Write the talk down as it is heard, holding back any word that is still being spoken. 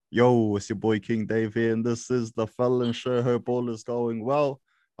Yo, it's your boy King Dave here, and this is the Felon Show. Hope all is going well.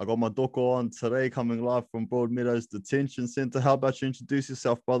 I got my doko on today, coming live from Broadmeadows Detention Center. How about you introduce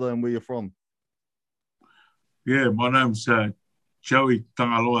yourself, brother, and where you're from? Yeah, my name's Joey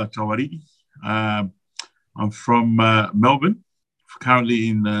Tangaloa Taualii. Um, I'm from Melbourne, currently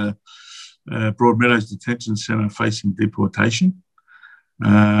in Broadmeadows Detention Centre facing deportation.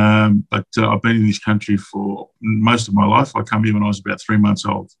 But I've been in this country for most of my life. I come here when I was about 3 months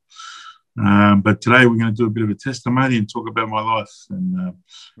old. But today we're going to do a bit of a testimony and talk about my life. And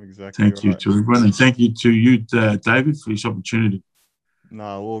Exactly thank you right. to everyone. And thank you to you, David, for this opportunity.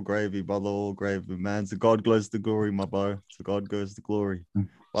 Nah, all gravy, brother, all gravy, man. To God goes the glory, my bro. To God goes the glory.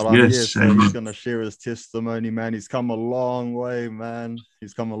 But yeah, Yes, so he's amen. gonna share his testimony, man. He's come a long way, man.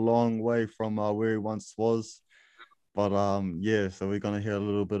 He's come a long way from where he once was. But yeah, so we're gonna hear a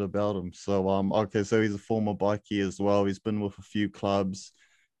little bit about him. So okay, so he's a former bikie as well. He's been with a few clubs.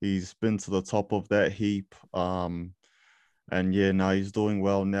 He's been to the top of that heap. And yeah, now he's doing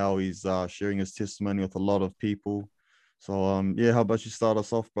well now. He's sharing his testimony with a lot of people. So yeah, how about you start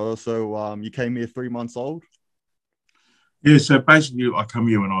us off, brother? So you came here 3 months old? Yeah, so basically, I come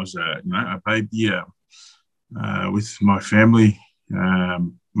here when I was, a baby with my family,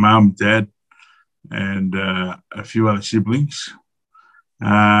 mum, dad, and a few other siblings.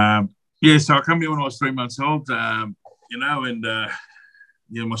 Yeah, so I come here when I was 3 months old, and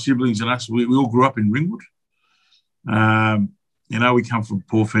my siblings and us, we all grew up in Ringwood. Um, we come from a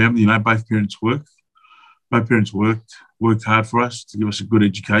poor family. Both parents work. Both parents worked hard for us to give us a good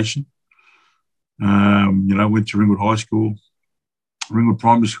education. Went to Ringwood High School, Ringwood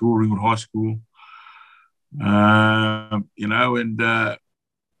Primary School, Ringwood High School.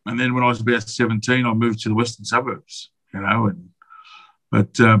 And then when I was about 17, I moved to the western suburbs.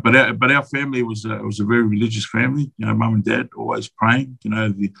 But our family was a very religious family. Mum and dad always praying.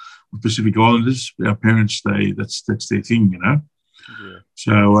 The Pacific Islanders, our parents, that's their thing. Yeah.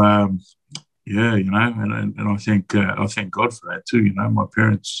 So yeah, and I thank God for that too. My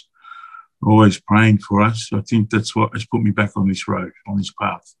parents always praying for us. I think that's what has put me back on this road, on this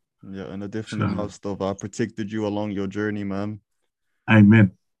path. Yeah, and it definitely So, must have protected you along your journey, man.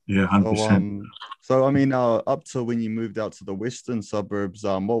 amen. Yeah, So 100%. so I mean, up to when you moved out to the western suburbs,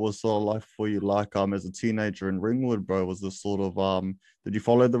 what was sort of life for you like as a teenager in Ringwood, bro? Was this sort of did you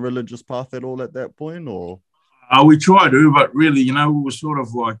follow the religious path at all at that point, or? We try to, but really, we were sort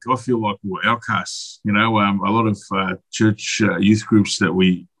of like, I feel like we were outcasts. A lot of church youth groups that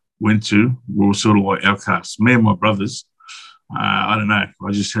we went to were sort of like outcasts. Me and my brothers, I don't know.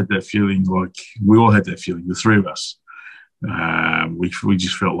 I just had that feeling, like we all had that feeling, the three of us. We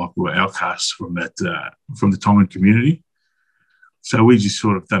just felt like we were outcasts from from the Tongan community. So we just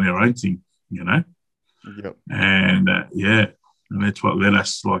sort of done our own thing, Yep. and yeah, and that's what led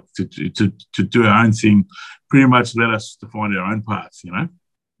us like to do our own thing. Pretty much led us to find our own path.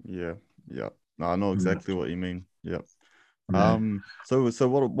 Yeah. Yeah. No, I know Yeah, exactly what you mean. Yep. yeah. So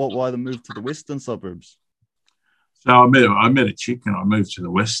what why the move to the western suburbs? So I met a chick, and I moved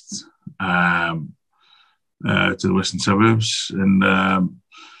um, to the western suburbs, and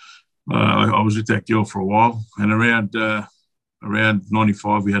I was with that girl for a while, and around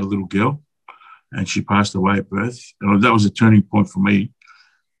 95, we had a little girl, and she passed away at birth. And that was a turning point for me,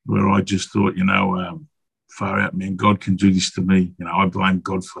 where I just thought, far out, man, God can do this to me. I blame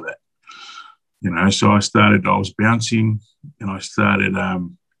God for that. So I was bouncing, and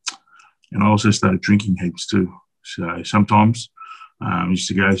and I also started drinking heaps too. So sometimes I used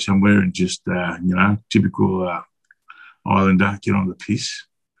to go somewhere and just, typical Islander, get on the piss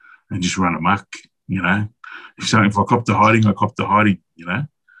and just run amok, you know. If I cop to hiding, I cop to hiding. Yeah.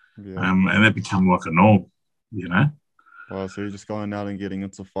 And that became like a norm. Wow, so you're just going out and getting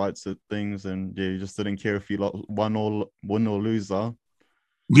into fights at things, and yeah, you just didn't care if you won or win or lose, huh?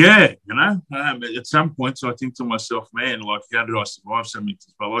 Yeah, at some points I think to myself, man, like, how did I survive so many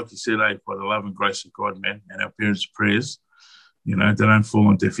things? But like you said, by the love and grace of God, man, and our parents' prayers, they don't fall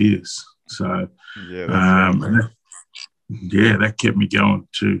on deaf ears. So, Yeah, that's right, um, and bro. that, yeah, that kept me going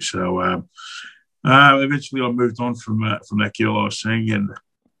too. So, eventually I moved on from that girl I was seeing, and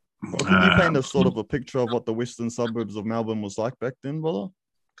Well, could you paint um, a sort of a picture of what the western suburbs of Melbourne was like back then, brother?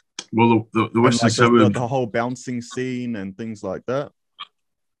 well, the And western like the suburbs. the whole bouncing scene and things like that.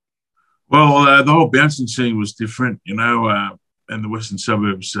 Well, the whole bouncing scene was different, and the western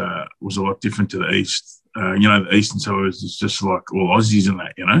suburbs was a lot different to the east. The eastern suburbs is just like all Aussies and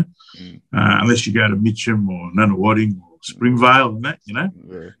that. Mm, Unless you go to Mitcham or Nunawading or yeah, Springvale and that. yeah,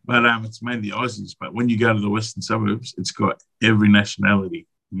 But it's mainly Aussies. But when you go to the western suburbs, it's got every nationality.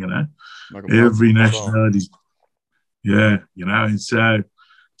 like a melting Every pot. Oh, nationality. Yeah, and so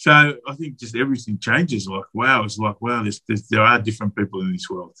So I think just everything changes. Like, wow, it's like, wow, there are different people in this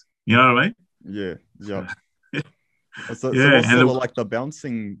world. You know what I mean? Yeah, yeah. So, So yeah, what's sort of like the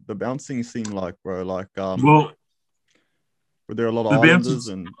bouncing scene like, bro? Like, well, were there a lot of the bouncing, Islanders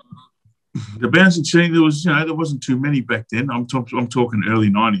and the bouncing scene, there wasn't too many back then. I'm talking early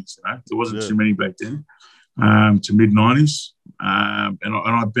 '90s. There wasn't yeah, too many back then, to mid '90s, and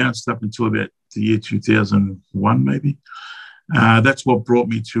I bounced up until about the year 2001, maybe. That's what brought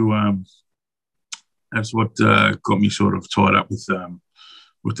me to. That's what got me sort of tied up with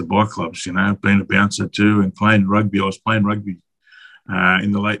the bike clubs. Being a bouncer too and playing rugby. I was playing rugby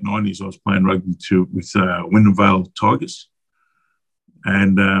in the late '90s. I was playing rugby too with Wyndham Vale Tigers,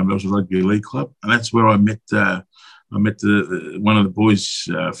 and it was a rugby league club, and that's where I met. One of the boys,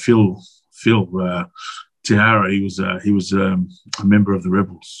 Phil Tiara. He was a member of the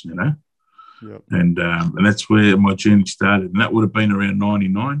Rebels. yeah. And that's where my journey started, and that would have been around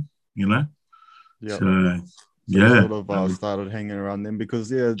 '99. Yeah. So So you yeah, sort of started hanging around them because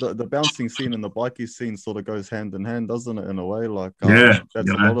the bouncing scene and the bikie scene sort of goes hand in hand, doesn't it? In a way, like yeah, that's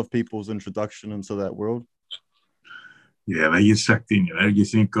a lot of people's introduction into that world. yeah. They get sucked in. You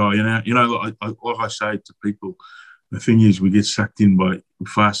think, oh, like I say to people, the thing is, we get sucked in by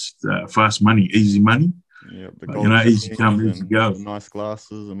fast money, easy money. Yeah, the gold Easy chains come, easy and go. the nice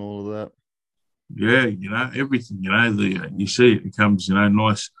glasses and all of that. Yeah, everything. You see it. It comes.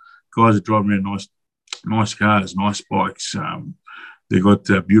 Nice guys are driving around nice cars, nice bikes. They got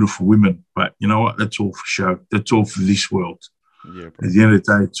beautiful women, but you know what? That's all for show. That's all for this world. Yeah, bro. At the end of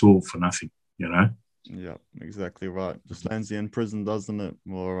the day, it's all for nothing. Yeah, exactly right. Just lands you in prison, doesn't it?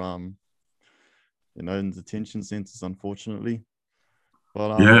 Or in detention centers, unfortunately.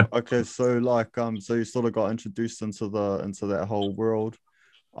 But Yeah. okay, so like so you sort of got introduced into that whole world.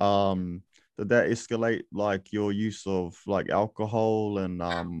 Um, did that escalate like your use of like alcohol and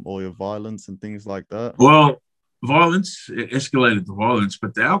all your violence and things like that? Well, violence it escalated to violence,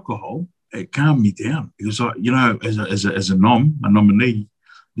 but the alcohol it calmed me down because as a nominee,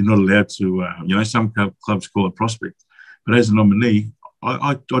 you're not allowed to. Some clubs call it prospect, but as a nominee,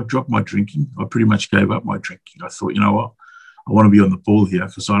 I dropped my drinking. I pretty much gave up my drinking. I thought, you know what, I want to be on the ball here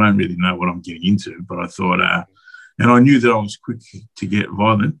because I don't really know what I'm getting into. But I thought, and I knew that I was quick to get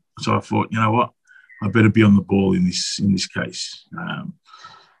violent, so I thought, you know what, I better be on the ball in this case.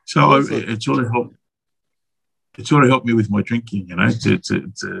 So it sort of helped. It sort of helped me with my drinking,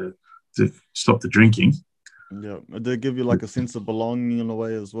 to stop the drinking. Yeah, did it give you like a sense of belonging in a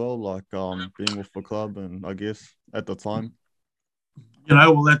way as well, like being with the club, and I guess at the time.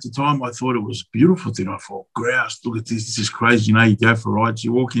 Well, at the time, I thought it was a beautiful thing. I thought, grouse, look at this. This is crazy. You go for rides.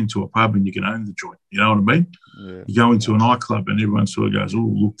 You walk into a pub and you can own the joint. You know what I mean? Yeah. You go into a nightclub and everyone sort of goes,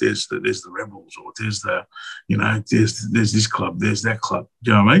 oh, look, there's the Rebels, or there's there's this club, there's that club.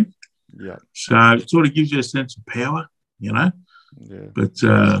 Do you know what I mean? Yeah. So it sort of gives you a sense of power, Yeah. but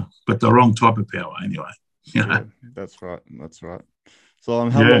the wrong type of power anyway. Yeah, that's right. That's right. So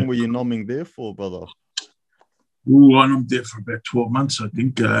how Yeah. long were you numbing there for, brother? Ooh, I'm there for about 12 months, I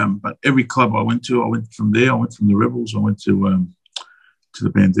think. But every club I went from there. I went from the Rebels. I went to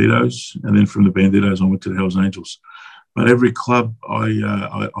the Bandidos, and then from the Bandidos, I went to the Hells Angels. But every club I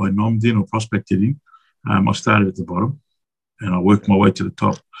nommed in or prospected in, I started at the bottom, and I worked my way to the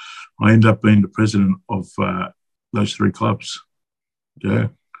top. I ended up being the president of those three clubs. Yeah.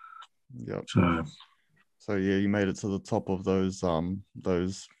 Yeah. So yeah, you made it to the top of those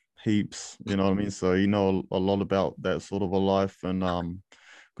heaps, you know what I mean? So you know a lot about that sort of a life, and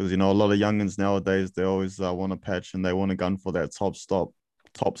because a lot of youngins nowadays, they always want to patch and they want to gun for that top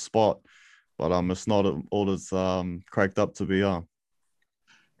spot, but it's not all it's cracked up to be.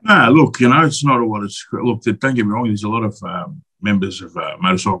 Nah, look, it's not what it's. Look, don't get me wrong. There's a lot of members of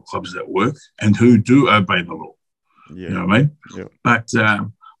motorcycle clubs that work and who do obey the law. Yeah. You know what I mean? Yeah. But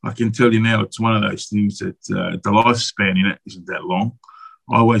I can tell you now, it's one of those things that the lifespan in it isn't that long.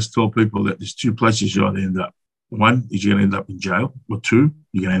 I always tell people that there's two places you either end up. One is you're going to end up in jail, or two,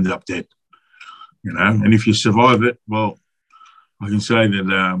 you're going to end up dead. And if you survive it, well, I can say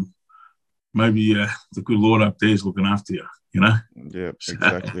that maybe the good Lord up there is looking after you. Yeah,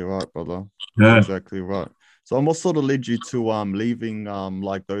 exactly right, brother. Yeah. Exactly right. So what sort of led you to leaving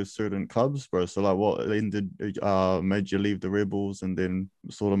like those certain clubs, bro? So like what made you leave the Rebels and then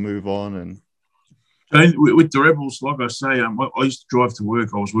sort of move on? And with the Rebels, like I say, I used to drive to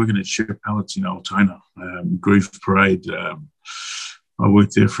work. I was working at Ship Pallets in Altona, Grief Parade. I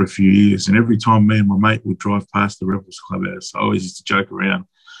worked there for a few years, and every time me and my mate would drive past the Rebels clubhouse, I always used to joke around.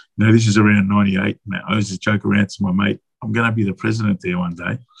 This is around '98. I always just joke around to my mate, I'm going to be the president there one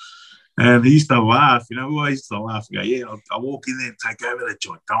day. And he used to laugh, we always used to laugh and go, yeah, I'll walk in there and take over the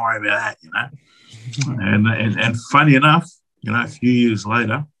joint. Don't worry about that, and funny enough, a few years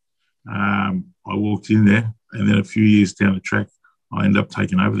later, I walked in there, and then a few years down the track, I ended up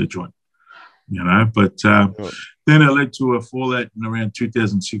taking over the joint, But then it led to a fallout in around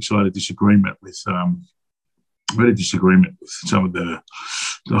 2006. I had a disagreement with some of the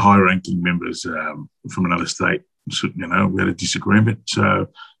high-ranking members from another state. So, we had a disagreement. So,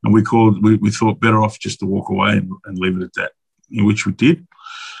 and we thought better off just to walk away and leave it at that, in which we did.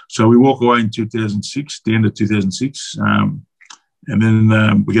 So we walk away in 2006, the end of 2006, and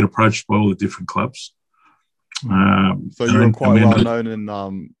then we get approached by all the different clubs. So you were quite well known in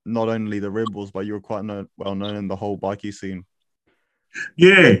not only the Rebels, but you were quite well known in the whole bikie scene.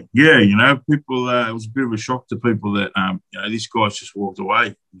 Yeah, people. It was a bit of a shock to people that this guy's just walked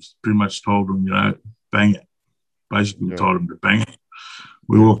away. We pretty much told them, bang it. Basically, told them to bang it.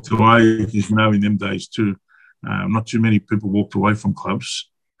 We walked away because in them days too, not too many people walked away from clubs,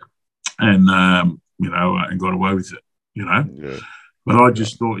 and and got away with it. Yeah. But I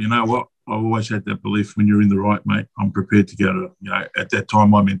just thought, what? I've always had that belief: when you're in the right, mate, I'm prepared to go to. At that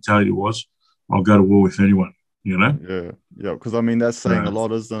time, my mentality was, I'll go to war with anyone. Yeah. Because that's saying a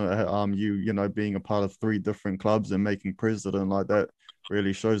lot, isn't it? You being a part of 3 different clubs and making president like that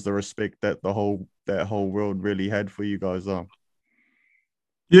really shows the respect that that whole world really had for you guys.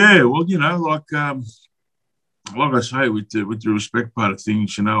 Yeah, well, like I say, with the respect part of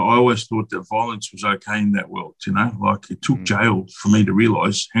things, I always thought that violence was okay in that world. Like it took jail for me to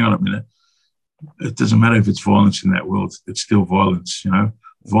realise. Hang on a minute, it doesn't matter if it's violence in that world; it's still violence.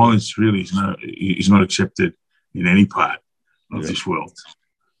 Violence really is not accepted in any part of this world.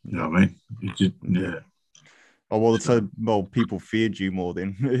 You know what I mean? Oh, well, people feared you more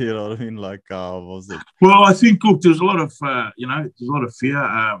then. You know what I mean? Like, what was it? Well, I think, look, there's a lot of, there's a lot of fear,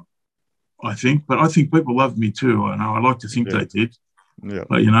 I think, but I think people loved me too. I like to think they did. Yeah.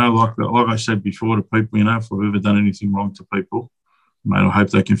 But, like I said before to people, if I've ever done anything wrong to people, mate, I hope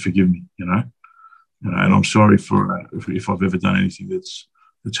they can forgive me, and I'm sorry for if I've ever done anything that's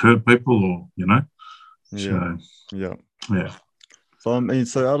hurt people or, Yeah. So, yeah. So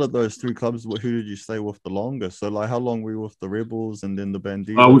so out of those 3 clubs, who did you stay with the longest? So like, how long were you with the Rebels and then the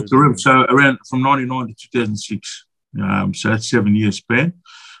Bandidos? With the Rebels, so around from 99 to 2006. So that's 7 years span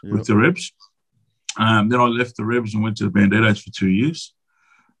with the Rebs. Then I left the Rebs and went to the Bandidos for 2 years.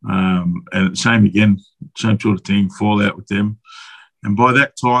 And same sort of thing, fallout with them. And by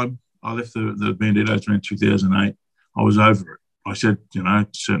that time, I left the Bandidos around 2008. I was over it. I said, to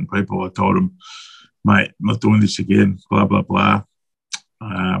certain people, I told them, mate, I'm not doing this again, blah, blah, blah.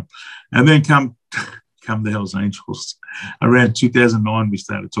 And then come the Hells Angels. Around 2009, we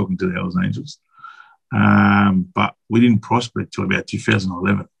started talking to the Hells Angels. But we didn't prosper until about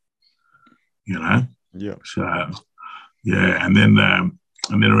 2011, Yeah. So, and then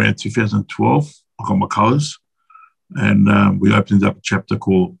around 2012, I got my colours, and we opened up a chapter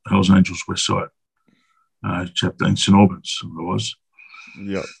called Hells Angels West Side, chapter in St Albans, it was.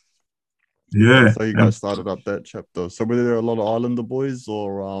 Yeah. Yeah. So you guys started up that chapter. So were there a lot of Islander boys,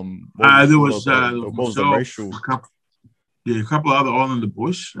 or there was the racial? A couple of other Islander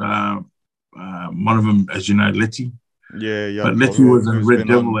boys. One of them, as you know, Letty. Yeah. But Letty was a Red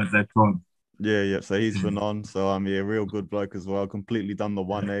Devil at that time. Yeah. So he's been on. So real good bloke as well. Completely done the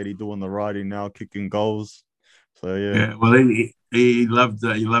 180, doing the riding now, kicking goals. So yeah. Well, he loved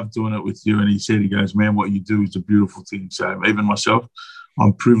doing it with you, and he said, he goes, man, what you do is a beautiful thing. So even myself,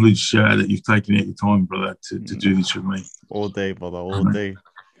 I'm privileged that you've taken out your time, brother, to do this with me. All day, brother, all day.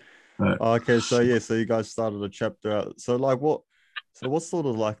 Okay, so you guys started a chapter out. So what's sort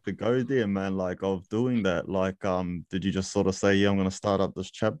of like the go there, man, like of doing that? Like, did you just sort of say, I'm going to start up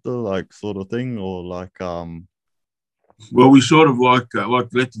this chapter, like sort of thing, or like, Well, we sort of like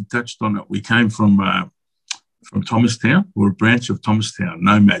Letty touched on it. We came from Thomastown. We're a branch of Thomastown,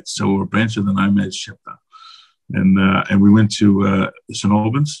 Nomads. So we're a branch of the Nomads chapter. And we went to St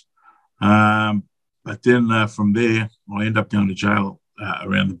Albans. But then from there, I ended up going to jail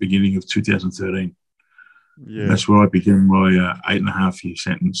around the beginning of 2013. Yeah. And that's where I began my 8.5 year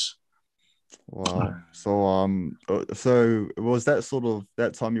sentence. Wow. So was that sort of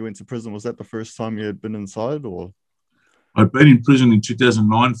that time you went to prison? Was that the first time you had been inside, or? I'd been in prison in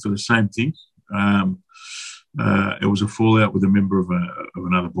 2009 for the same thing. It was a fallout with a member of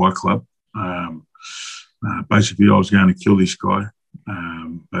another bike club. Basically, I was going to kill this guy,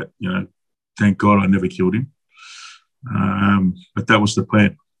 but thank God I never killed him. But that was the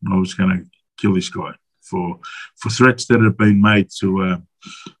plan. I was going to kill this guy for threats that had been made to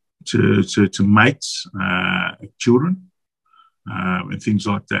mates, children, and things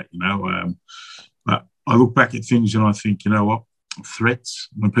like that, But I look back at things and I think, you know what, threats,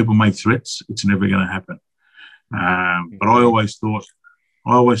 when people make threats, it's never going to happen. But I always thought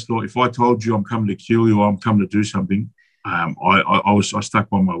if I told you I'm coming to kill you or I'm coming to do something, I stuck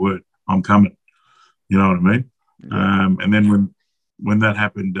by my word. I'm coming. You know what I mean? Yeah. And then when that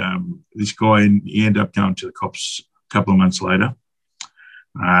happened, this guy, he ended up going to the cops a couple of months later.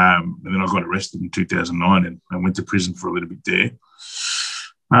 And then I got arrested in 2009 and went to prison for a little bit there.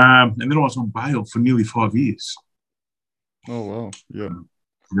 And then I was on bail for nearly 5 years. Oh wow. Yeah.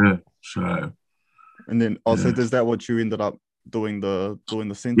 Yeah. So. And then also, is that what you ended up doing the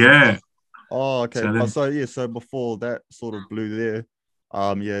sentence? Yeah. Oh, okay. So So before that sort of blew there,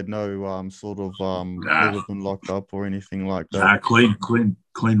 no sort of never been locked up or anything like that. Clean record.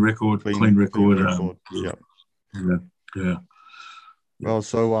 Clean record. Yeah. Yeah. Well,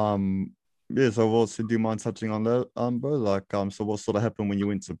 so yeah, so do you mind touching on that, bro? Like, so what sort of happened when you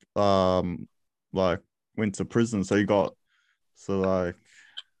went to prison? So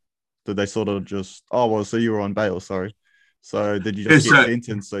did they sort of just, oh well, so you were on bail, sorry. So did you just get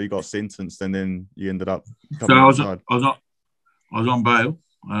sentenced? So you got sentenced and then you ended up coming inside. I was on bail.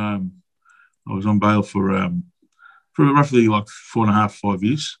 I was on bail for roughly like 4.5, 5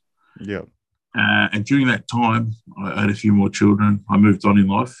 years. Yeah. And during that time, I had a few more children. I moved on in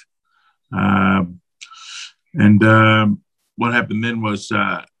life. What happened then was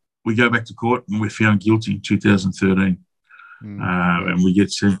we go back to court and we're found guilty in 2013. And we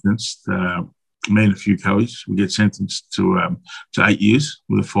get sentenced, me and a few co's, we get sentenced to 8 years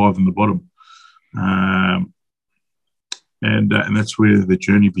with a 5 on the bottom. And that's where the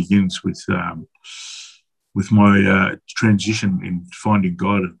journey begins with my transition in finding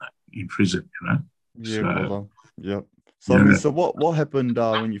God in prison, Yeah, yeah. So I mean, so what happened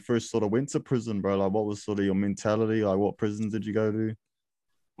when you first sort of went to prison, bro? Like, what was sort of your mentality? Like, what prisons did you go to?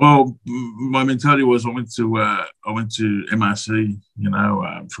 Well, my mentality was I went to MRC.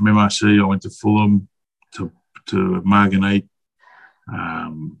 From MRC I went to Fulham, to Margate,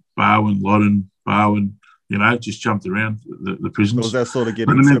 Barwon. Just jumped around the prisons. So was that sort of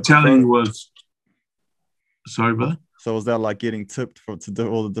getting? But the mentality was, sorry, brother. So was that like getting tipped to do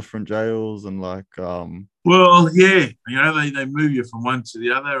all the different jails and like? Well, yeah, they move you from one to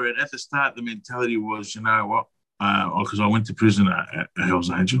the other, and at the start the mentality was, you know what, because I went to prison at Hell's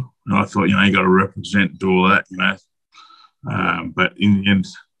Angel, and I thought, you got to represent and do all that, But in the end,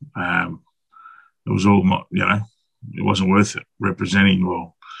 it was all not, it wasn't worth it representing.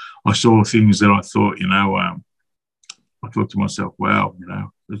 Or I saw things that I thought, I thought to myself, wow,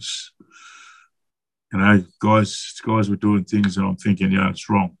 it's. Guys were doing things and I'm thinking, it's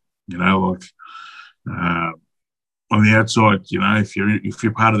wrong. On the outside, if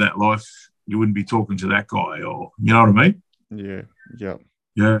you're part of that life, you wouldn't be talking to that guy, or you know what I mean?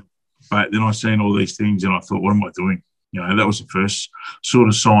 Yeah. But then I seen all these things and I thought, what am I doing? That was the first sort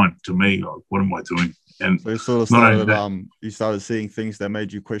of sign to me, like, what am I doing? And so you sort of started you started seeing things that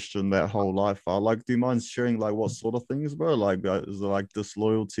made you question that whole life. Like, do you mind sharing like what sort of things, bro? Like, is there like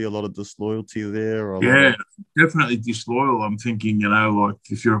disloyalty, a lot of disloyalty there? Or definitely disloyal. I'm thinking, like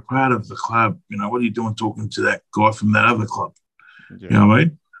if you're a part of the club, what are you doing talking to that guy from that other club? Yeah. You know what I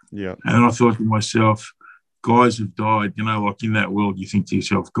mean? Yeah. And then I thought to myself, guys have died, like in that world, you think to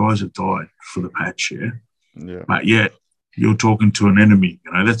yourself, guys have died for the patch, yeah. But yet you're talking to an enemy,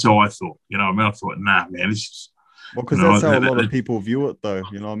 that's how I thought. I thought, nah, man, this is. Well, because that's how a lot of people view it, though.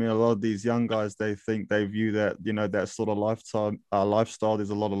 A lot of these young guys, they view that, that sort of lifestyle. There's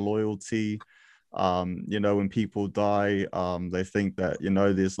a lot of loyalty. When people die, they think that,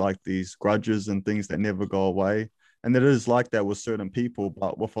 there's like these grudges and things that never go away. And it is like that with certain people,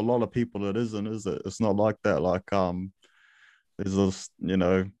 but with a lot of people, it isn't, is it? It's not like that. Like, there's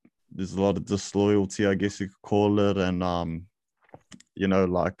there's a lot of disloyalty, I guess you could call it. And,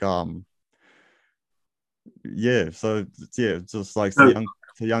 so, just like to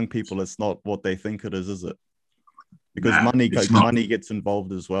young people, it's not what they think it is it? Because money gets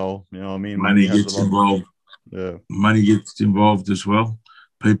involved as well. You know what I mean? Money gets involved. Yeah. Money gets involved as well.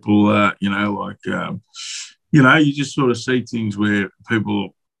 People, you just sort of see things where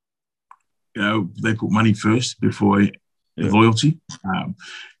people, they put money first before loyalty.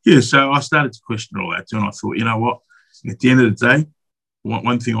 So I started to question all that too, and I thought, you know what? At the end of the day,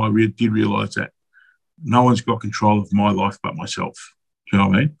 one thing I did realise that no one's got control of my life but myself. Do you know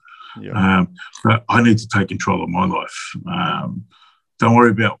what I mean? Yeah. But I need to take control of my life. Don't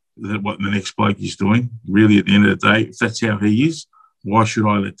worry about what the next bloke is doing. Really, at the end of the day, if that's how he is, why should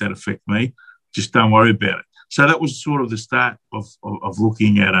I let that affect me? Just don't worry about it. So that was sort of the start of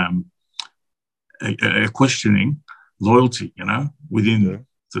looking at questioning loyalty, within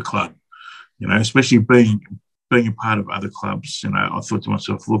the club, especially being a part of other clubs. I thought to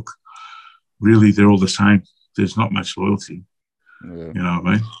myself, look, really, they're all the same. There's not much loyalty. Yeah. You know what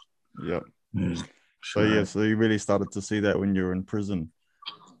I mean? Yeah. Yeah. So you really started to see that when you were in prison.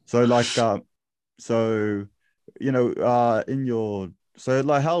 So like, how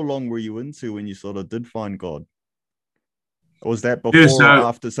long were you into when you sort of did find God? Was that Yeah. before or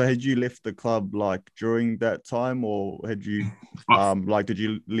after? So had you left the club like during that time, or had you did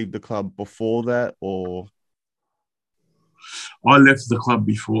you leave the club before that, or? I left the club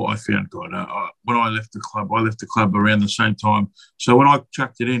before I found God. When I left the club around the same time. So when I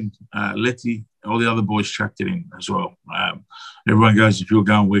chucked it in, Letty, all the other boys chucked it in as well. Everyone goes, if you're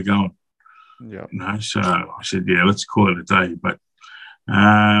going, we're going. Yeah. So I said, yeah, let's call it a day. But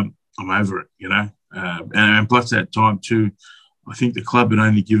I'm over it, and plus that time too, I think the club had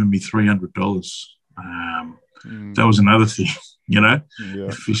only given me $300. That was another thing, Yeah.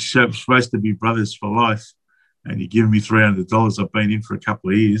 If you're supposed to be brothers for life and you're giving me $300, I've been in for a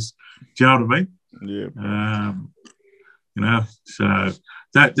couple of years. Do you know what I mean? Yeah. So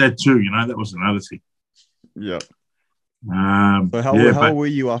that too, that was another thing. Yeah. So how were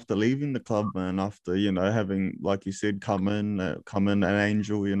you after leaving the club, man? After having, like you said, come in an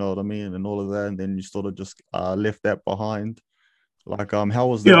angel, you know what I mean, and all of that, and then you sort of just left that behind. Like, how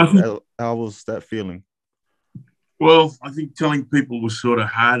was that? How was that feeling? Well, I think telling people was sort of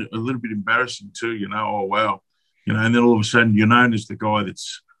hard, a little bit embarrassing too. Oh wow, and then all of a sudden you're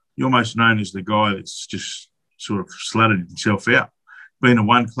almost known as the guy that's just sort of slutted himself out, being at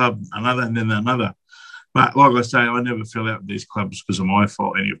one club, another, and then another. But like I say, I never fell out with these clubs because of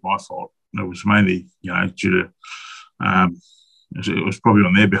any of my fault. It was mainly, due to, it was probably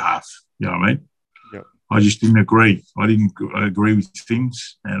on their behalf. You know what I mean? Yeah. I just didn't agree. I didn't agree with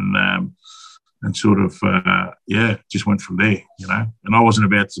things, and sort of, just went from there. And I wasn't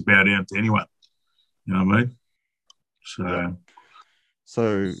about to bow down to anyone. You know what I mean? So.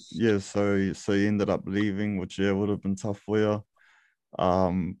 Yeah. So you ended up leaving, which would have been tough for you.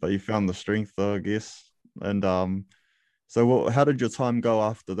 But you found the strength, though, I guess. And so how did your time go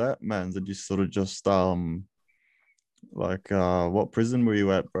after that, man? Did you sort of just what prison were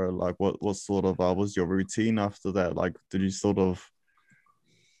you at, bro? Like what sort of was your routine after that? Like, did you sort of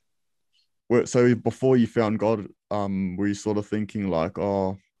so before you found God, were you sort of thinking like,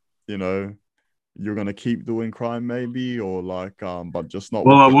 oh, you're gonna keep doing crime maybe, or like but just not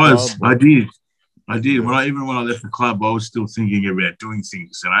Well, with I the was. club, I or? did. Yeah. When I left the club, I was still thinking about doing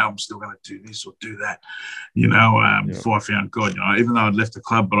things. I'm still going to do this or do that. Before I found God. Even though I'd left the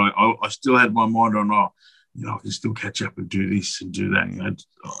club, but I still had my mind on, I can still catch up and do this and do that.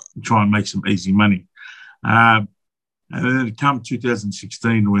 Try and make some easy money. And then it come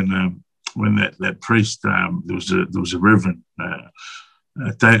 2016 when that priest, there was a reverend,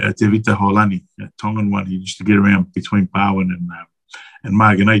 Devita Holani, a Tongan one. He used to get around between Barwon and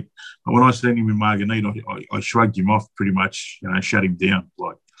Marganite. But when I seen him in Marganite, I shrugged him off pretty much, shut him down.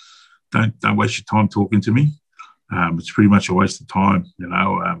 Like, don't waste your time talking to me. It's pretty much a waste of time, me,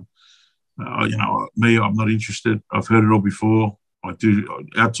 I'm not interested. I've heard it all before. I do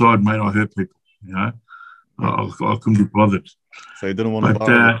outside, mate. I hurt people. I couldn't be bothered. So you didn't want to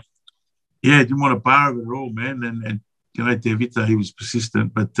borrow it? Yeah, didn't want to borrow it at all, man. And Devita, he was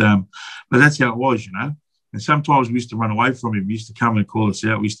persistent, but that's how it was, And sometimes we used to run away from him. He used to come and call us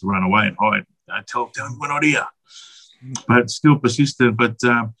out. We used to run away and hide. I'd tell him we're not here. But still persistent. But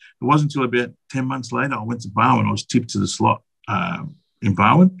it wasn't until about 10 months later I went to Barwon. I was tipped to the slot in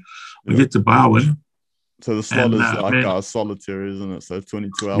Barwon. We get to Barwon. So the slot is like solitary, isn't it? So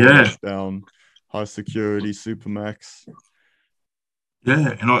 22-hour lockdown, high security, supermax.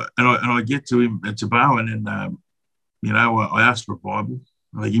 Yeah, and I get to him to Barwon, and I asked for a Bible.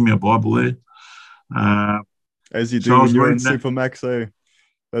 They give me a Bible there. As you do when you're in supermax,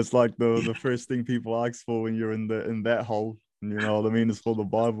 that's like the first thing people ask for when you're in that hole. You know what I mean? It's for the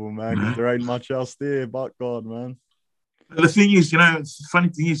Bible, man, because there ain't much else there but God, man. The thing is, the funny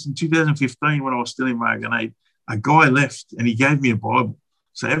thing is, in 2015, when I was still in Marganate, a guy left and he gave me a Bible.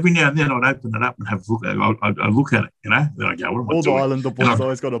 So every now and then I'd open it up and have a look at it. I'd look at it, Then I go, what am I doing? All the Islander boys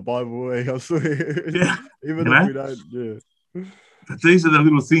always got a Bible, I swear. Yeah. Even if we don't, yeah. But these are the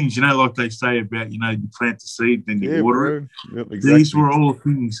little things, like they say about, you plant the seed, then you water it. Yep, exactly. These were all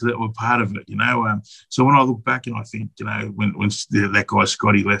things that were part of it, So when I look back and I think, when that guy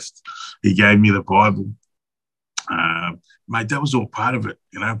Scotty left, he gave me the Bible. Mate, that was all part of it,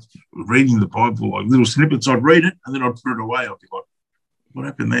 reading the Bible, like little snippets. I'd read it and then I'd put it away. I'd be like, what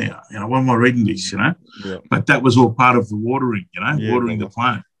happened there? Why am I reading this, Yeah. But that was all part of the watering, watering brother. the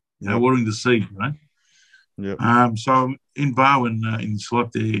plant, watering the seed, Yep. So in Barwon, in the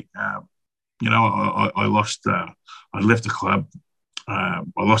slot there, I lost. I left the club. I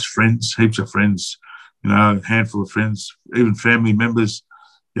lost friends, heaps of friends. A handful of friends, even family members.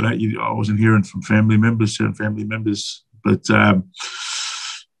 I wasn't hearing from certain family members. But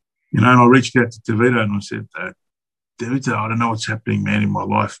and I reached out to DeVito and I said, DeVito, I don't know what's happening, man, in my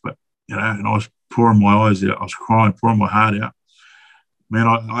life, but and I was pouring my eyes out. I was crying, pouring my heart out. Man,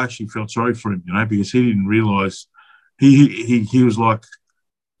 I actually felt sorry for him, because he didn't realise. He was like,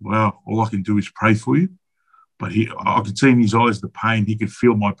 wow, all I can do is pray for you. But I could see in his eyes the pain. He could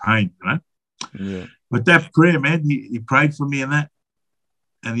feel my pain, Yeah. But that prayer, man, he prayed for me and that.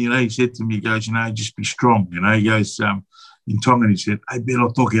 And, he said to me, he goes, just be strong. He goes, in Tongan, he said, "I better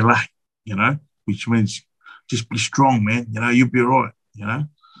talk a lot," which means just be strong, man. You'll be all right, Yeah.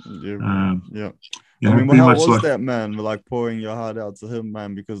 Yeah. How was that, man? Like pouring your heart out to him,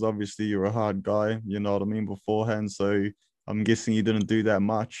 man, because obviously you're a hard guy, you know what I mean, beforehand. So I'm guessing you didn't do that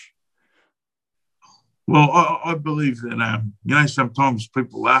much. Well, I believe that, sometimes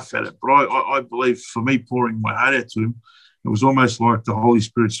people laugh at it, but I believe for me pouring my heart out to him, it was almost like the Holy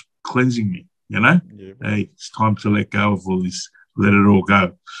Spirit's cleansing me, Yeah. Hey, it's time to let go of all this, let it all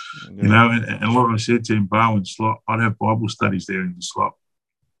go, Yeah. And like I said to him, Barwon slot, I'd have Bible studies there in the slot.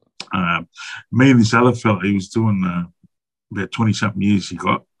 Me and this other fella, he was doing about 20-something years he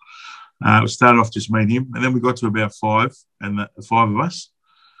got. It started off just me and him, and then we got to about 5, and the 5 of us,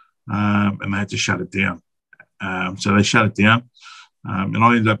 and they had to shut it down. So they shut it down, and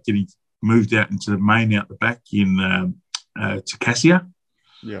I ended up getting moved out into the main out the back in to Cassia.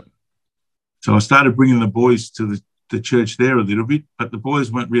 Yeah. So I started bringing the boys to the church there a little bit, but the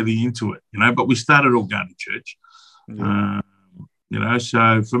boys weren't really into it, but we started all going to church. Yeah.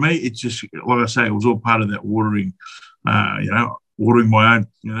 So for me, it's just, like I say, it was all part of that watering, watering my own,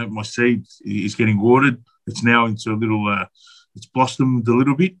 my seed is getting watered. It's now into a little, it's blossomed a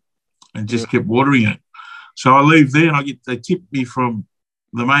little bit and just kept watering it. So I leave there and they tip me from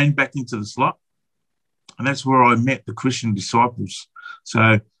the main back into the slot. And that's where I met the Christian disciples.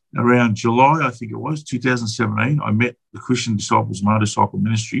 So around July, I think it was, 2017, I met the Christian Disciples Motorcycle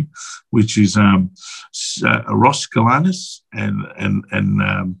Ministry, which is Ross Kalanis and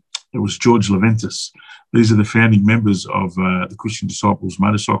it was George Leventis. These are the founding members of the Christian Disciples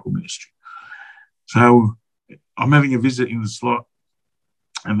Motorcycle Ministry. So I'm having a visit in the slot,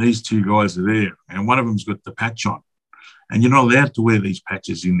 and these 2 guys are there, and one of them's got the patch on. And you're not allowed to wear these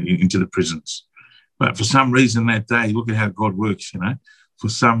patches into the prisons. But for some reason that day, look at how God works, For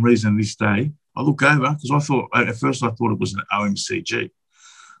some reason this day, I look over, because at first I thought it was an OMCG.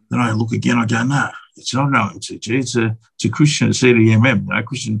 Then I look again, I go, no, it's not an OMCG. It's a Christian, a CDMM,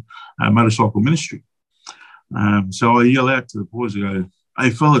 Christian Motorcycle Ministry. So I yell out to the boys, I go, "Hey,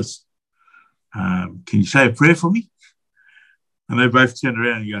 fellas, can you say a prayer for me?" And they both turned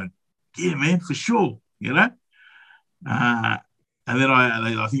around and go, "Yeah, man, for sure," And then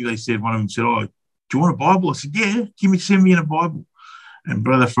I think they said, one of them said, "Oh, do you want a Bible?" I said, "Yeah, send me in a Bible." And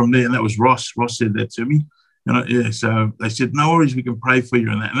brother, from there, and that was Ross. Ross said that to me. And so they said, "No worries, we can pray for you."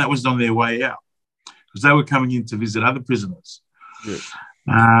 And that was on their way out, because they were coming in to visit other prisoners.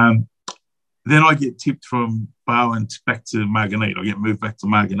 Yeah. Then I get tipped from Barwon back to Marganite. I get moved back to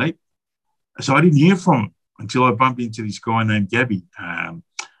Marganite. So I didn't hear from him until I bumped into this guy named Gabby,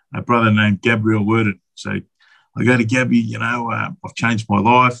 a brother named Gabriel Worden. So I go to Gabby, I've changed my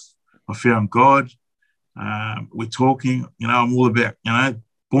life. I found God. We're talking, I'm all about,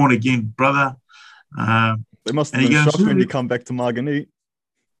 born again, brother. It must have been a shock when you come back to Marganite.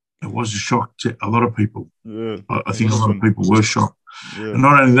 It was a shock to a lot of people. Yeah, I think a lot of people were shocked. Yeah. And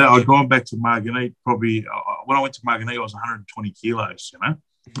not only that, I'd gone back to Marganite probably, when I went to Marganite, I was 120 kilos,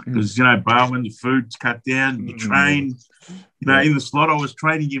 because, Barwon, your food's cut down, you train, in the slot, I was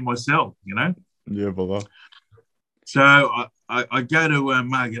training in myself, Yeah, brother. So I go to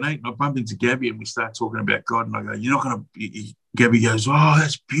Marganite, and I bump into Gabby, and we start talking about God, and I go, "You're not going to," Gabby goes, "Oh,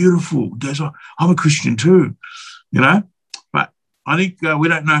 that's beautiful." He goes, "Oh, I'm a Christian too," But I think we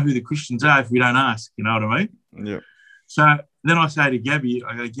don't know who the Christians are if we don't ask, you know what I mean? Yeah. So then I say to Gabby,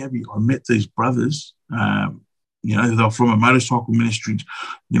 I go, "Gabby, I met these brothers, they're from a motorcycle ministry,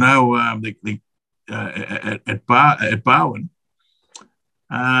 at Barwon,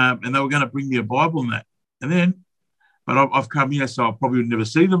 and they were going to bring me a Bible and that. And then, but I've come here, so I'll probably never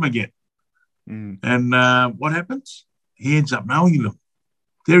see them again." And what happens? He ends up knowing them.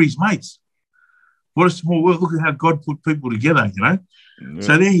 They're his mates. What a small world. Look at how God put people together, Yeah.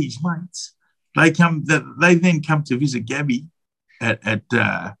 So they're his mates. They then come to visit Gabby at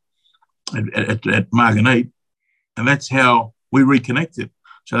Marganite, and that's how we reconnected.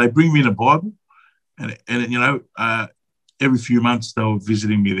 So they bring me in a Bible, and every few months they were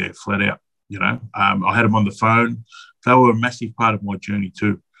visiting me there flat out. I had them on the phone. They were a massive part of my journey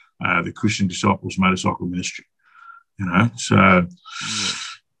too. The Christian Disciples Motorcycle Ministry. So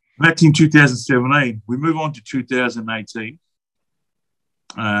that's in 2017. We move on to 2018.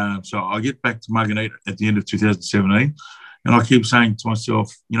 So I get back to Margarita at the end of 2017, and I keep saying to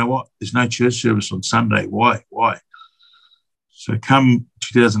myself, you know what? There's no church service on Sunday. Why? So come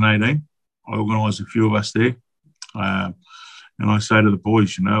 2018, I organise a few of us there, and I say to the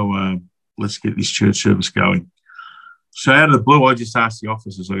boys, let's get this church service going. So out of the blue, I just asked the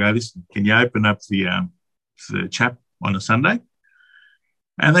officers, I go, listen, can you open up the chap on a Sunday?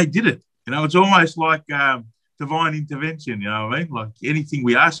 And they did it. It's almost like divine intervention, you know what I mean? Like anything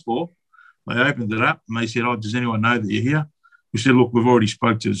we asked for, they opened it up and they said, does anyone know that you're here? We said, look, we've already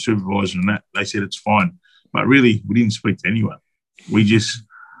spoke to the supervisor and that. They said, it's fine. But really, we didn't speak to anyone. We just,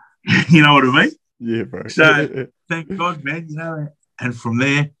 you know what I mean? Yeah, bro. So thank God, man, and from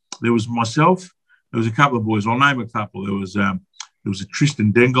there was myself. There was a couple of boys. I'll name a couple. There was a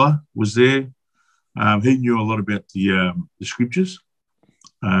Tristan Dengler was there. He knew a lot about the scriptures.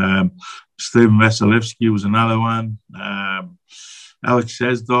 Stephen Vasilevsky was another one. Alex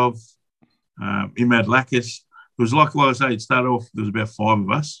Sazdov, Imad Lakis. It was like I say, it started off, there was about 5 of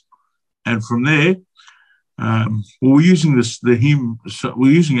us. And from there, we're using the hymn, so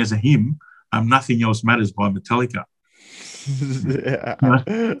we're using as a hymn, Nothing Else Matters by Metallica. Yeah,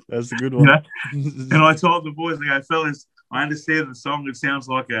 that's a good one. And I told the boys, I go, fellas, I understand the song. It sounds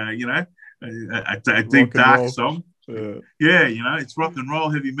like a deep, dark song. Yeah, it's rock and roll,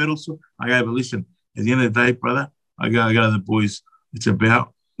 heavy metal. So I go, but listen, at the end of the day, brother, I go to the boys, it's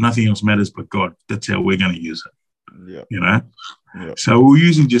about nothing else matters but God. That's how we're going to use it. Yeah. So we're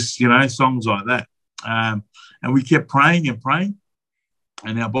using just, songs like that. And we kept praying and praying.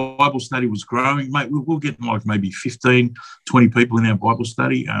 And our Bible study was growing. Mate, we're getting like maybe 15, 20 people in our Bible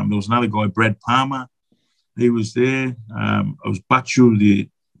study. There was another guy, Brad Palmer. He was there. It was Bachu,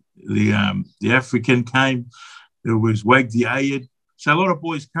 the African came. There was Wag the Ayed. So a lot of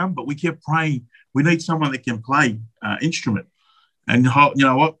boys come, but we kept praying. We need someone that can play instrument. And you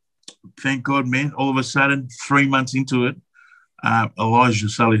know what? Thank God, man. All of a sudden, 3 months into it, Elijah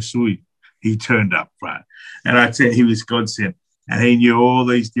Salisui, he turned up, right? And I tell you, he was God sent. And he knew all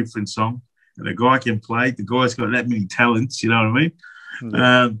these different songs. And the guy can play. The guy's got that many talents, you know what I mean?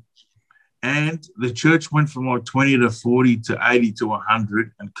 Yeah. And the church went from like 20 to 40 to 80 to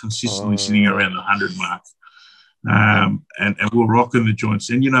 100 and consistently sitting around the 100 mark. And we're rocking the joints.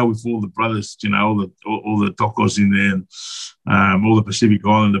 And, with all the brothers, all the Tokos in there and all the Pacific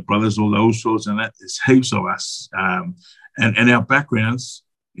Islander brothers, all those sorts and that, there's heaps of us. And our backgrounds,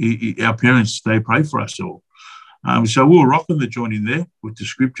 our parents, they pray for us all. So we were rocking the joint in there with the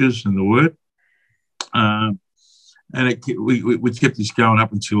scriptures and the word. And we kept this going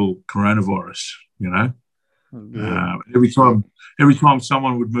up until coronavirus, Yeah. Every time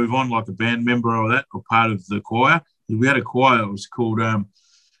someone would move on, like a band member or that, or part of the choir, we had a choir. It was called,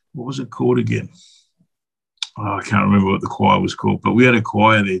 what was it called again? Oh, I can't remember what the choir was called, but we had a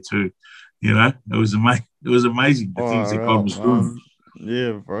choir there too. It was amazing. It was amazing the things that God was doing.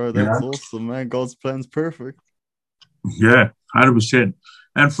 Yeah, bro, that's awesome, man. God's plan's perfect. Yeah, 100%.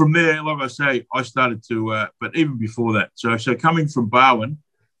 And from there, like I say, I started to, but even before that, so coming from Barwon,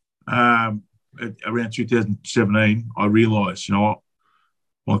 around 2017, I realised, what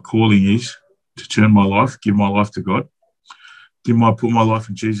my calling is to turn my life, give my life to God, put my life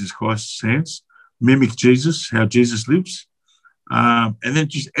in Jesus Christ's hands, mimic Jesus, how Jesus lives, and then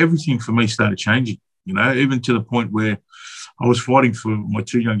just everything for me started changing. Even to the point where I was fighting for my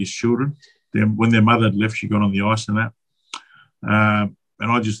 2 youngest children. When their mother had left, she got on the ice and that.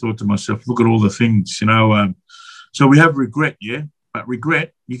 And I just thought to myself, look at all the things, So we have regret, yeah? But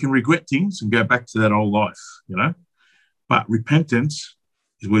regret, you can regret things and go back to that old life, But repentance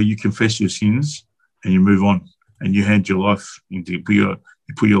is where you confess your sins and you move on and you hand your life you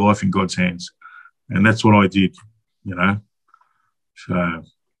put your life in God's hands. And that's what I did, So...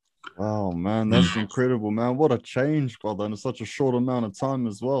 Oh, man, that's incredible, man. What a change, brother, in such a short amount of time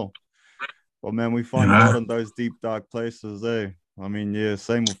as well. But, man, we find God in those deep, dark places, eh? I mean, yeah,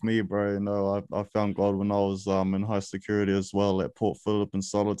 same with me, bro. I found God when I was in high security as well at Port Phillip and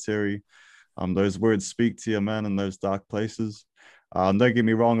Solitary. Those words speak to you, man, in those dark places. Don't get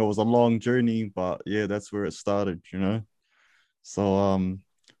me wrong, it was a long journey, but, yeah, that's where it started, So,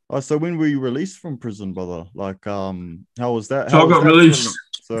 so when were you released from prison, brother? Like, how was that? So I got released. Feeling?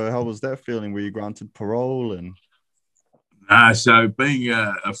 So how was that feeling? Were you granted parole? And so being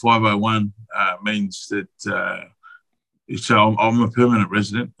a 501 means that so I'm a permanent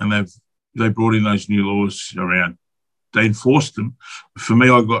resident, and they brought in those new laws around. They enforced them. For me,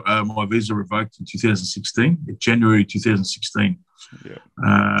 I got my visa revoked in 2016, in January 2016. Yeah.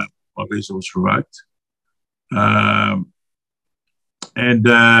 My visa was revoked. So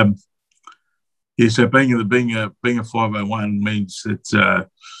being a 501 means that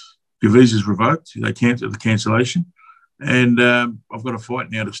your visa's revoked. They cancel the cancellation, and I've got a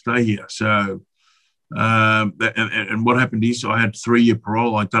fight now to stay here. So, and what happened is I had 3-year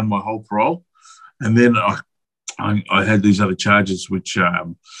parole. I'd done my whole parole, and then I had these other charges, which I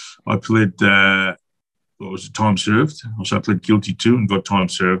pled. What was it? Time served. So I pled guilty to and got time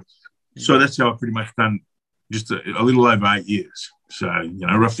served. So that's how I pretty much done just a little over 8 years. So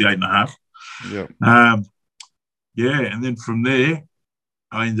roughly 8.5. Yeah. And then from there,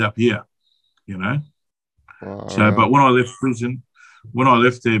 I ended up here. Wow. But when I left prison, when I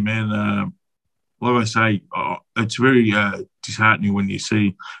left there, man, like I say, it's very disheartening when you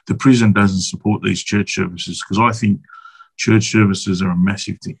see the prison doesn't support these church services, because I think church services are a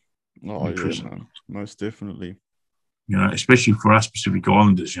massive thing. Oh, yeah, prison. Man. Most definitely. Especially for us Pacific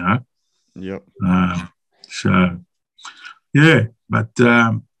Islanders, Yep. But,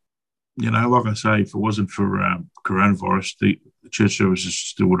 like I say, if it wasn't for coronavirus, the church services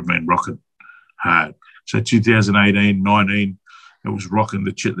still would have been rocking hard. So 2018, 19, it was rocking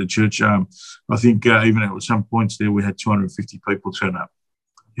the church. I think even at some points there, we had 250 people turn up,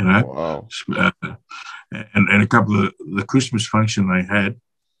 Wow. And a couple of the Christmas function they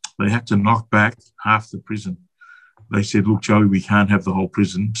had to knock back half the prison. They said, look, Joey, we can't have the whole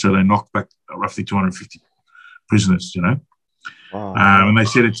prison. So they knocked back roughly 250 prisoners, Wow. And they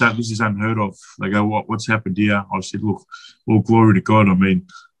said, this is unheard of. They go, what's happened here? I said, look, all glory to God. I mean,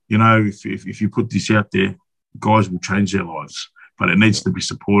 if you put this out there, guys will change their lives, but it needs to be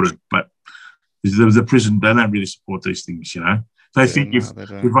supported. But the prison, they don't really support these things, They think if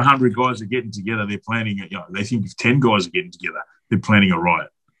 100 guys are getting together, they're planning it. They think if 10 guys are getting together, they're planning a riot.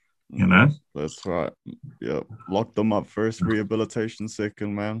 That's right. Yeah, lock them up first, rehabilitation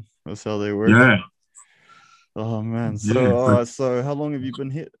second, man. That's how they work. Yeah. Oh man. So, so how long have you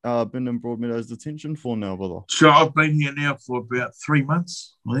been in Broadmeadows detention for now, brother? So I've been here now for about 3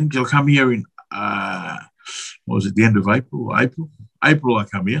 months. I think I'll come here in the end of April? April I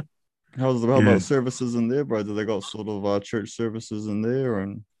come here. How about services in there, bro? Do they got sort of church services in there?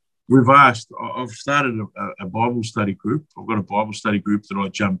 And we've asked. I've started a Bible study group. I've got a Bible study group that I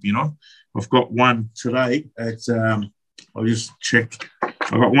jump in on. I've got one today at. I'll just check.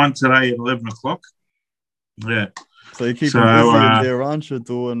 I've got one today at 11 o'clock. Yeah. So you're keeping busy in there, aren't you?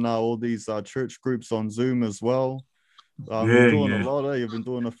 Doing all these church groups on Zoom as well. You're doing a lot. You've been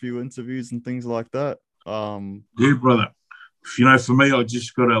doing a few interviews and things like that. Yeah, brother. For me, I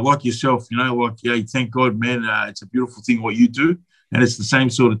just got to, like yourself, thank God, man, it's a beautiful thing what you do. And it's the same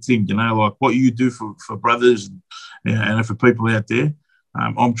sort of thing, like what you do for brothers and for people out there.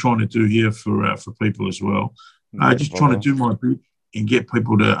 I'm trying to do here for people as well. Just trying to do my bit and get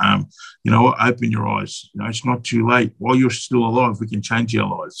people to, open your eyes. It's not too late. While you're still alive, we can change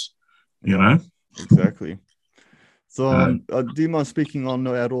our lives, Exactly. So do you mind speaking on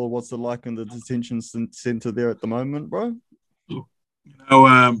at all what's it like in the detention center there at the moment, bro?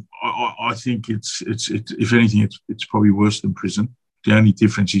 I think it's if anything, it's probably worse than prison. The only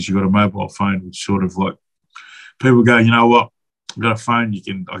difference is you've got a mobile phone, which sort of like people go, you know what, I've got a phone,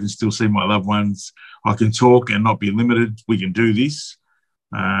 I can still see my loved ones. I can talk and not be limited. We can do this.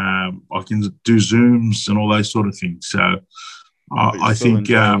 I can do Zooms and all those sort of things. So I think,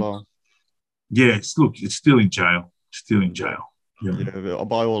 it's still in jail. Still in jail. Yeah,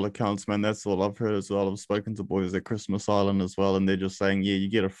 by all accounts, man, that's all I've heard as well. I've spoken to boys at Christmas Island as well, and they're just saying, you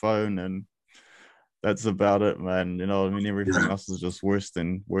get a phone and that's about it, man. Everything else is just worse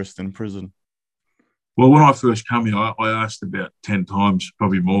than prison. Well, when I first came here, I asked about 10 times,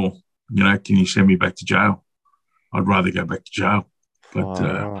 probably more, can you send me back to jail? I'd rather go back to jail. But,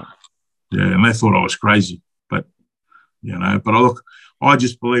 and they thought I was crazy. But, I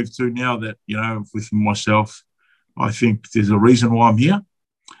just believe too now that, with myself, I think there's a reason why I'm here.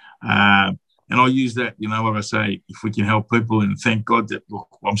 And I use that, what I say, if we can help people, and thank God that, look,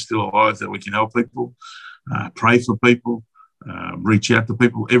 I'm still alive, that we can help people, pray for people, reach out to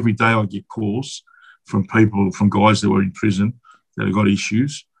people. Every day I get calls from people, from guys that were in prison that have got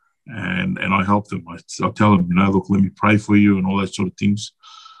issues, and I help them. I tell them, look, let me pray for you and all those sort of things.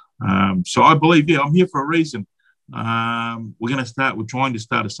 So I believe, I'm here for a reason. We're trying to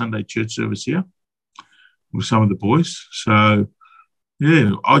start a Sunday church service here with some of the boys. So,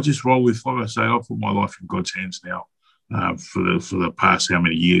 I just roll with, like I say, I put my life in God's hands now for the past how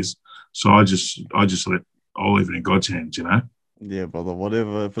many years. So I'll leave it in God's hands, Yeah, brother.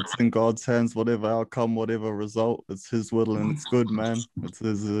 Whatever, if it's in God's hands, whatever outcome, whatever result, it's His will and it's good, man. It's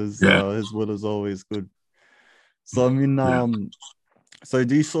Yeah, His will is always good. So I mean, yeah. so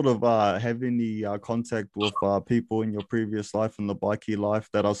do you sort of have any contact with people in your previous life and the bikie life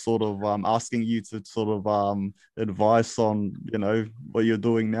that are sort of asking you to sort of advice on what you're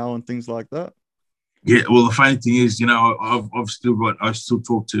doing now and things like that? Yeah, well, the funny thing is, I still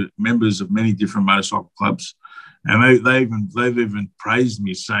talk to members of many different motorcycle clubs, and they've even praised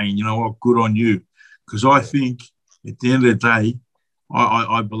me, saying, you know what, good on you, because I Yeah, think at the end of the day,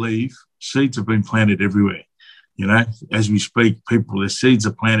 I believe seeds have been planted everywhere. You know, as we speak, the seeds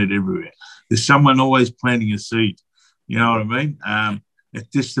are planted everywhere. There's someone always planting a seed. You know what yeah, I mean?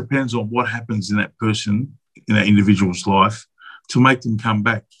 It just depends on what happens in that person, in that individual's life, to make them come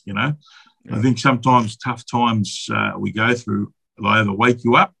back. You know. I yeah, think sometimes tough times we go through, they either wake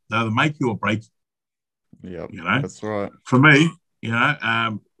you up, they either make you or break yeah. you, you know. That's right. For me,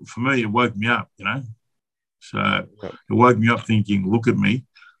 for me, it woke me up, you know. So Yeah, it woke me up thinking, look at me,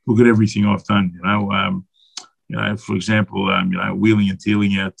 look at everything I've done, you know. For example, wheeling and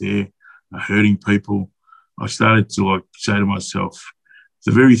dealing out there, hurting people. I started to like say to myself,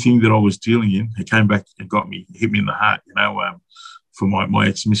 the very thing that I was dealing in, it came back and hit me in the heart, you know. For my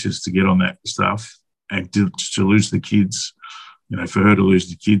ex-missus to get on that stuff and to lose the kids, you know, for her to lose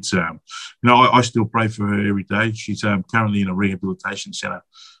the kids. I still pray for her every day. She's currently in a rehabilitation centre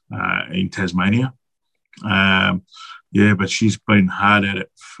in Tasmania. Um, yeah, but she's been hard at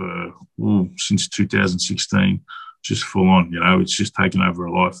it since 2016, just full on. You know, it's just taken over her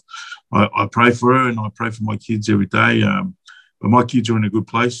life. I pray for her and I pray for my kids every day. But my kids are in a good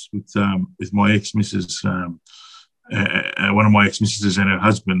place with my ex-missus. One of my ex-mistresses and her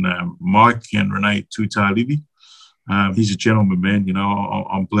husband, Mike and Renee Taualii. He's a gentleman, man. You know,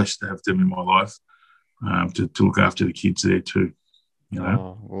 I'm blessed to have them in my life to look after the kids there too. You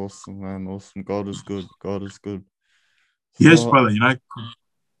know. oh, awesome, man. Awesome. God is good. God is good. Yes, So brother. You know,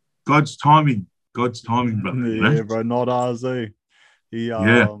 God's timing. God's timing, brother. You know. yeah, bro, not ours, eh? He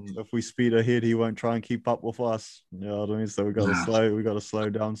Yeah. if we speed ahead, he won't try and keep up with us. You know what I mean? So Nah. we gotta slow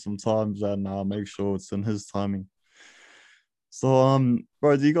down sometimes and make sure it's in his timing. So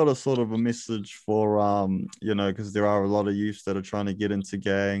bro, do you got a sort of a message for because there are a lot of youths that are trying to get into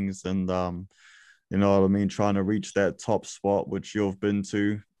gangs and you know what I mean, trying to reach that top spot which you've been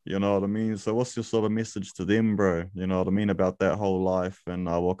to, you know what I mean? So what's your sort of message to them, bro? You know what I mean about that whole life and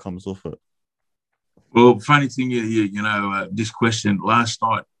what comes with it? Well, funny thing, this question last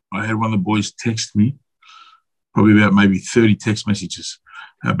night, I had one of the boys text me, probably about maybe 30 text messages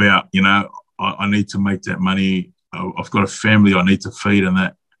about, I need to make that money. I've got a family I need to feed and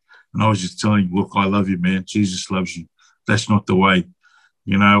that. And I was just telling him, look, I love you, man. Jesus loves you. That's not the way.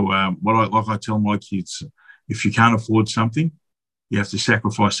 Like I tell my kids, if you can't afford something, you have to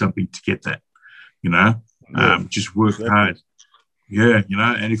sacrifice something to get that, you know. Yeah, Just work exactly. hard. Yeah,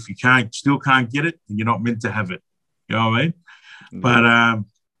 and if you still can't get it, then you're not meant to have it. You know what I mean? Yeah,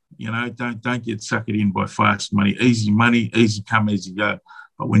 But don't get sucked in by fast money, easy come, easy go.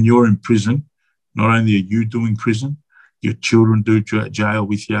 But when you're in prison, not only are you doing prison, your children do jail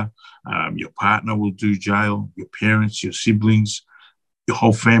with you, your partner will do jail, your parents, your siblings, your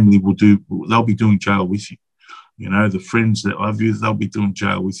whole family they'll be doing jail with you. You know, the friends that love you, they'll be doing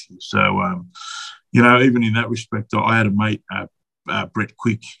jail with you. So, even in that respect, I had a mate, Brett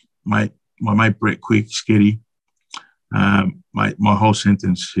Quick, my mate Brett Quick, Sketty, my whole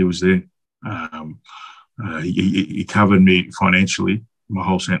sentence, he was there. He covered me financially, my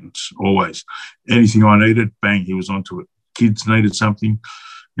whole sentence, always. Anything I needed, bang, he was onto it. Kids needed something.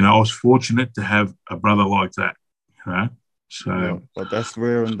 I was fortunate to have a brother like that, you know. yeah. So, But that's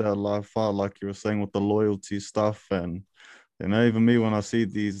rare in their life, like you were saying with the loyalty stuff. And even me when I see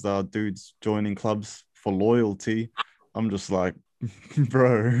these dudes joining clubs for loyalty, I'm just like,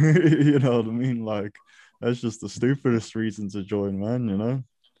 bro, you know what I mean? Like, that's just the stupidest reason to join, man, you know?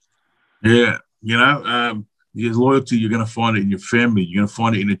 yeah, your loyalty, you're going to find it in your family. You're going to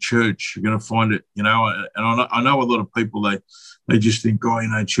find it in a church. You're going to find it, and I know a lot of people, they just think,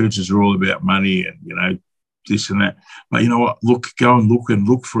 oh, churches are all about money and, this and that. But you know what? Go and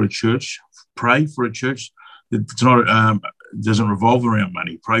look for a church. Pray for a church. It's not, doesn't revolve around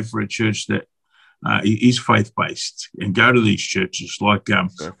money. Pray for a church that is faith-based and go to these churches like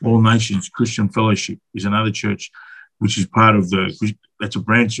Exactly. All Nations Christian Fellowship is another church which is part of that's a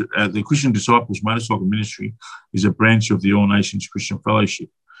branch, the Christian Disciples Motorcycle Ministry is a branch of the All Nations Christian Fellowship.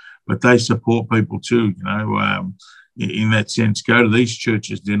 But they support people too, in that sense. Go to these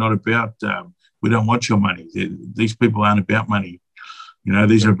churches. They're not about, we don't want your money. These people aren't about money.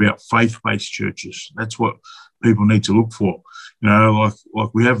 These are about faith-based churches. That's what people need to look for.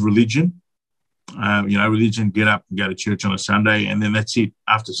 Like we have religion. Religion, get up and go to church on a Sunday, and then that's it.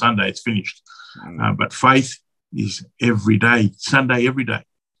 After Sunday, it's finished. But faith is every day, Sunday, every day.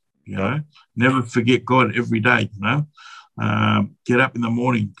 Never forget God every day. Get up in the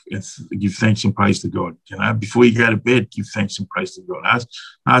morning and give thanks and praise to God. Before you go to bed, give thanks and praise to God.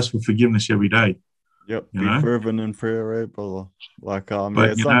 Ask for forgiveness every day. Yep, be fervent in prayer, brother.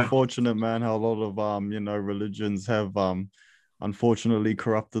 It's unfortunate, man, how a lot of religions have unfortunately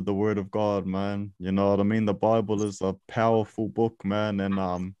corrupted the word of God, man. You know what I mean? The Bible is a powerful book, man,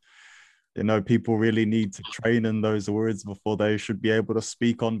 and people really need to train in those words before they should be able to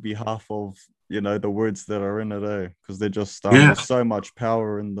speak on behalf of the words that are in it, because they're just there's so much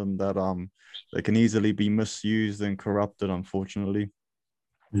power in them that they can easily be misused and corrupted, unfortunately.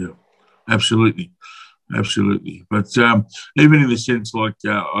 Yeah, absolutely. But even in the sense, like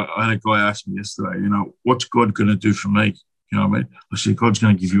I had a guy ask me yesterday, what's God going to do for me? You know what I mean? I said, God's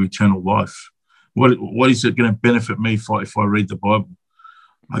going to give you eternal life. What is it going to benefit me if I read the Bible?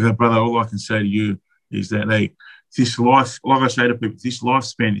 I go, brother, all I can say to you is that, hey, this life, like I say to people, this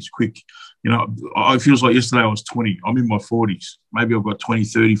lifespan is quick. It feels like yesterday I was 20. I'm in my 40s. Maybe I've got 20,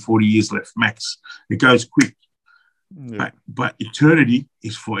 30, 40 years left, max. It goes quick. Yeah. But eternity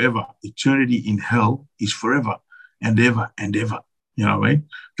is forever. Eternity in hell is forever and ever and ever. You know what I mean?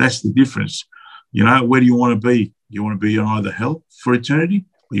 That's the difference. Where do you want to be? You want to be in either hell for eternity,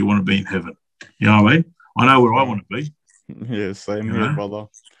 or you want to be in heaven? You know what I mean? I know where I want to be. Yeah, same here, brother.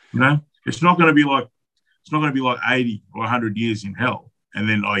 It's not going to be like 80 or 100 years in hell, and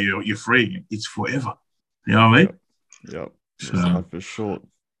then you're free. It's forever. You know what I mean? Yep. So, for short.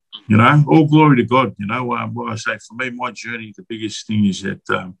 All glory to God. What I say, for me, my journey, the biggest thing is that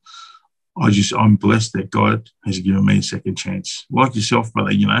I'm blessed that God has given me a second chance. Like yourself,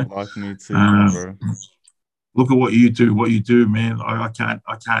 brother, Like me too, bro. Look at what you do, man. I can't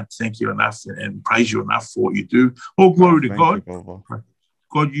thank you enough and praise you enough for what you do. All glory to God.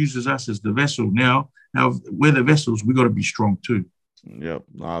 God uses us as the vessel. Now we're the vessels. We got to be strong too. Yep.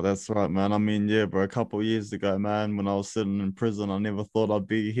 That's right, man. I mean, yeah, bro, a couple of years ago, man, when I was sitting in prison, I never thought I'd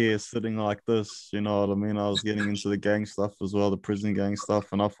be here sitting like this. You know what I mean? I was getting into the gang stuff as well, the prison gang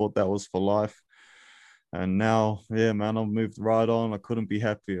stuff, and I thought that was for life. And now, yeah, man, I've moved right on. I couldn't be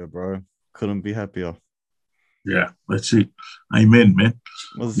happier, bro. Couldn't be happier. Yeah, that's it. Amen, man.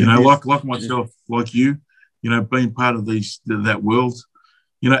 Like myself, like you, being part of that world.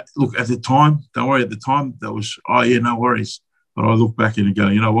 Look, at the time, don't worry, at the time, that was, no worries. But I look back and go,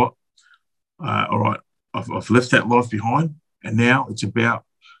 you know what? All right, I've left that life behind, and now it's about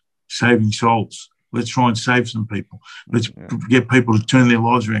saving souls. Let's try and save some people. Let's get people to turn their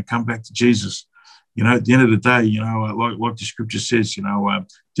lives around, come back to Jesus. At the end of the day, like the scripture says, the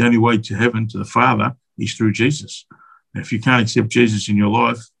only way to heaven, to the Father, is through Jesus. And if you can't accept Jesus in your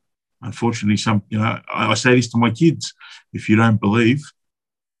life, unfortunately, I say this to my kids: if you don't believe,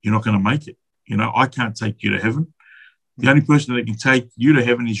 you're not going to make it. I can't take you to heaven. The only person that can take you to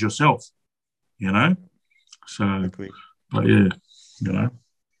heaven is yourself. So, exactly. But yeah,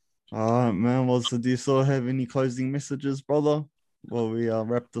 All right, man. Well, so do you still have any closing messages, brother, while we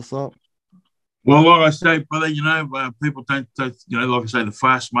wrap this up? Well, like I say, brother, people don't, like I say, the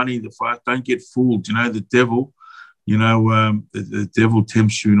fast money, don't get fooled. The devil, the devil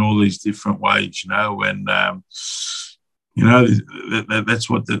tempts you in all these different ways, and that's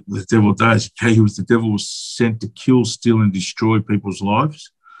what the devil does. Okay, the devil was sent to kill, steal, and destroy people's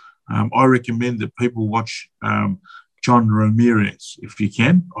lives. I recommend that people watch John Ramirez if you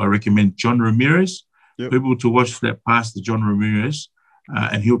can. I recommend John Ramirez. Yep. People to watch that Pastor John Ramirez.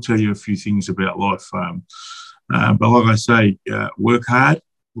 And he'll tell you a few things about life. But like I say, work hard,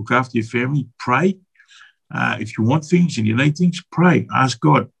 look after your family, pray. If you want things and you need things, pray, ask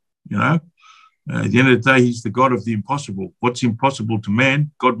God. At the end of the day, he's the God of the impossible. What's impossible to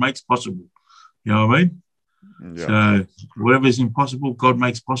man, God makes possible. You know what I mean? Yeah. So whatever is impossible, God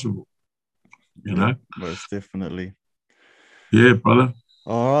makes possible. Most definitely. Yeah, brother.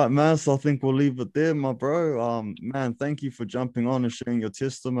 All right, man. So I think we'll leave it there, my bro. Man, thank you for jumping on and sharing your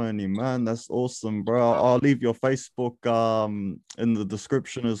testimony, man. That's awesome, bro. I'll leave your Facebook in the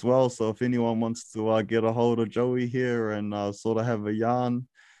description as well. So if anyone wants to get a hold of Joey here and sort of have a yarn,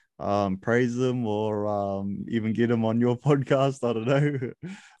 praise him or even get him on your podcast, I don't know.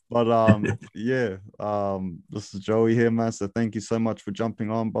 But this is Joey here, man. So thank you so much for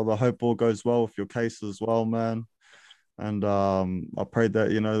jumping on, brother. I hope all goes well with your case as well, man. And I pray that,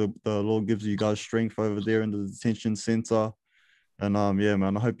 the Lord gives you guys strength over there in the detention center. And yeah,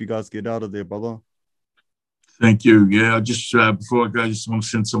 man, I hope you guys get out of there, brother. Thank you. Yeah, I just before I go, I just want to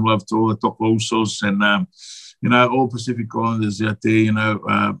send some love to all the Taualii and all Pacific Islanders out there.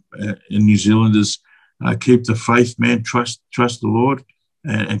 In New Zealanders, keep the faith, man. Trust the Lord,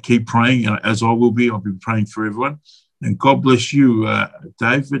 and keep praying. As I will be, I'll be praying for everyone. And God bless you,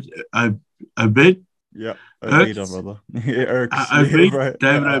 David Obed. Yeah, Obeda, brother. Irks. Obed, Right.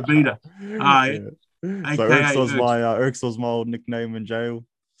 David Obeda. Yeah. So AKA Irks was my old nickname in jail.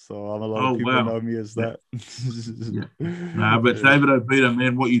 So a lot of Oh people wow. know me as that. Yeah. But David Obeda,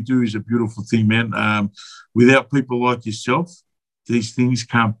 man, what you do is a beautiful thing, man. Without people like yourself, these things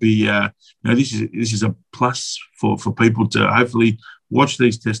can't be. This is a plus for people to hopefully watch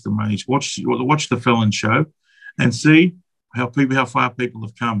these testimonies, watch the Felon Show, and see how far people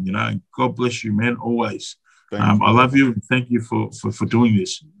have come. And God bless you, man. Always. Thank you, I love you and thank you for doing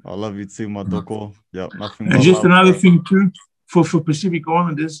this. I love you too, my doko. Yeah, nothing And but just love, another bro. thing too, for Pacific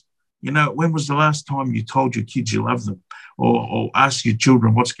Islanders, when was the last time you told your kids you love them, or ask your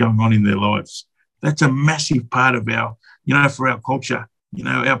children what's going on in their lives? That's a massive part of our, for our culture.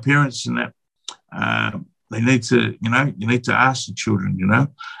 Our parents and that, they need to, you need to ask the children,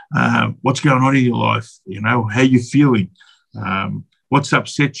 what's going on in your life, how you feeling, what's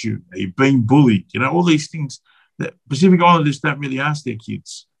upset you, are you being bullied, all these things that Pacific Islanders don't really ask their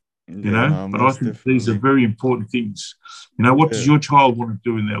kids. No, but I think these are very important things. What does your child want to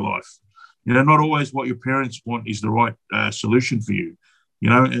do in their life? Not always what your parents want is the right solution for you,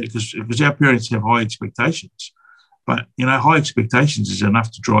 because our parents have high expectations. But, high expectations is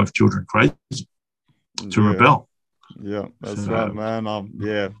enough to drive children crazy, to rebel. Yeah, that's right, man.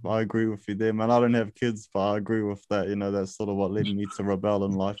 I agree with you there, man. I don't have kids, but I agree with that. That's sort of what led me to rebel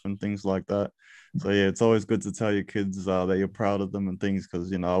in life and things like that. So yeah, it's always good to tell your kids that you're proud of them and things, because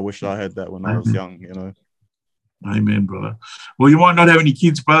I wish I had that when I was young. Amen, brother. Well, you might not have any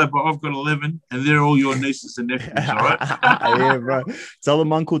kids, brother, but I've got 11, and they're all your nieces and nephews. All right. Yeah, bro. Tell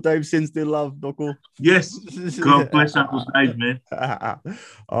them Uncle Dave sends their love, Doko. Yes. God bless Uncle Dave, man.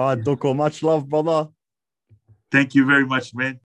 All right, Doko. Much love, brother. Thank you very much, man.